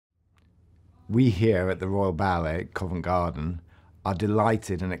We here at the Royal Ballet at Covent Garden are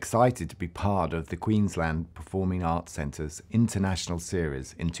delighted and excited to be part of the Queensland Performing Arts Centre's International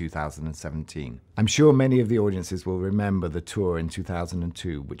Series in 2017. I'm sure many of the audiences will remember the tour in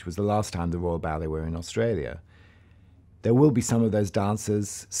 2002, which was the last time the Royal Ballet were in Australia. There will be some of those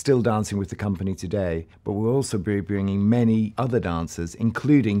dancers still dancing with the company today, but we'll also be bringing many other dancers,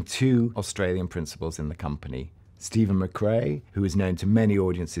 including 2 Australian principals in the company. Stephen McRae, who is known to many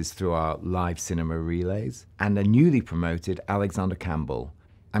audiences through our live cinema relays, and a newly promoted Alexander Campbell.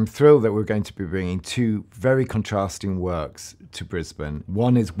 I'm thrilled that we're going to be bringing 2 very contrasting works to Brisbane.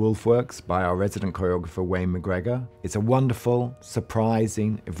 One is Woolf Works by our resident choreographer Wayne McGregor. It's a wonderful,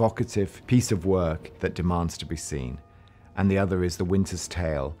 surprising, evocative piece of work that demands to be seen. And the other is The Winter's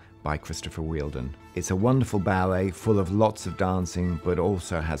Tale by Christopher Wheeldon. It's a wonderful ballet full of lots of dancing, but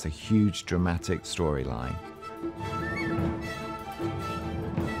also has a huge dramatic storyline.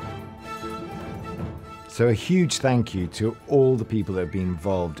 So a huge thank you to all the people that have been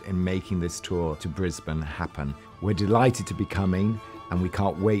involved in making this tour to Brisbane happen. We're delighted to be coming, and we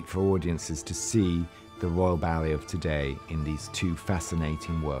can't wait for audiences to see the Royal Ballet of today in these 2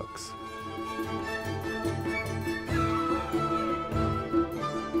 fascinating works.